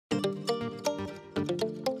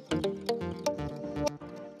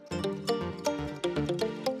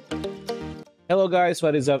Hello guys,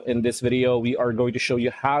 what is up? In this video, we are going to show you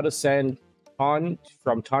how to send Ton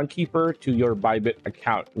from Tonkeeper to your Bybit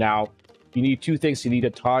account. Now, you need two things. You need a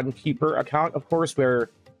Tonkeeper account, of course, where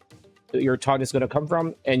your Ton is going to come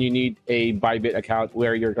from, and you need a Bybit account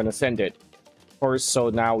where you're going to send it. Of course, so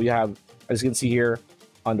now we have, as you can see here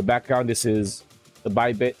on the background, this is the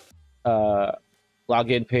Bybit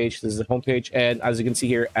login page. This is the home page, and as you can see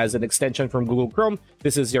here, as an extension from Google Chrome,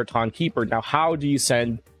 this is your Tonkeeper. Now, how do you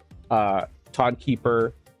send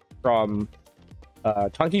Tonkeeper from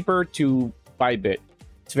Tonkeeper to Bybit?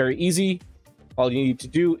 It's very easy. All you need to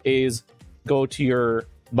do is go to your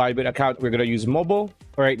Bybit account. We're going to use mobile.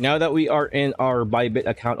 All right, now that we are in our Bybit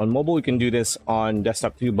account on mobile, we can do this on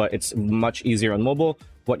desktop too, but it's much easier on mobile.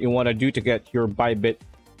 What you want to do to get your Bybit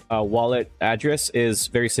wallet address is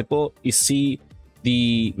very simple. You see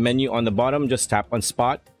the menu on the bottom, just tap on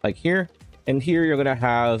spot like here, and here you're going to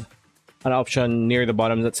have an option near the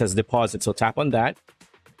bottom that says deposit, so tap on that,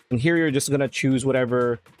 and here you're just gonna choose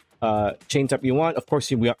whatever chain type you want. Of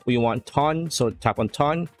course, we want Ton, so tap on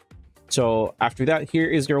Ton. So after that, here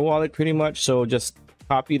is your wallet pretty much, so just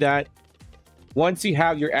copy that. Once you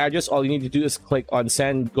have your address, all you need to do is click on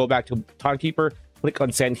send, go back to Tonkeeper, click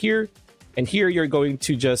on send here, and here you're going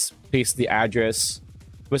to just paste the address,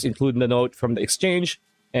 just include the note from the exchange,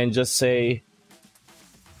 and just say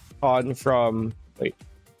Ton from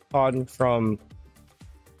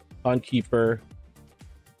Tonkeeper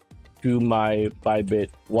to my Bybit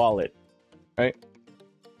wallet, right?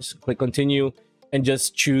 Just click continue and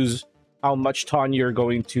just choose how much Ton you're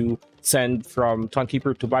going to send from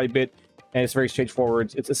Tonkeeper to Bybit, and it's very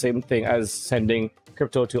straightforward. It's the same thing as sending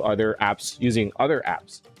crypto to other apps using other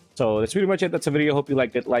apps. So that's pretty much it. That's a video. Hope you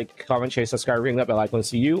liked it. Like, comment, share, subscribe, ring that bell icon.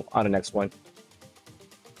 See you on the next one.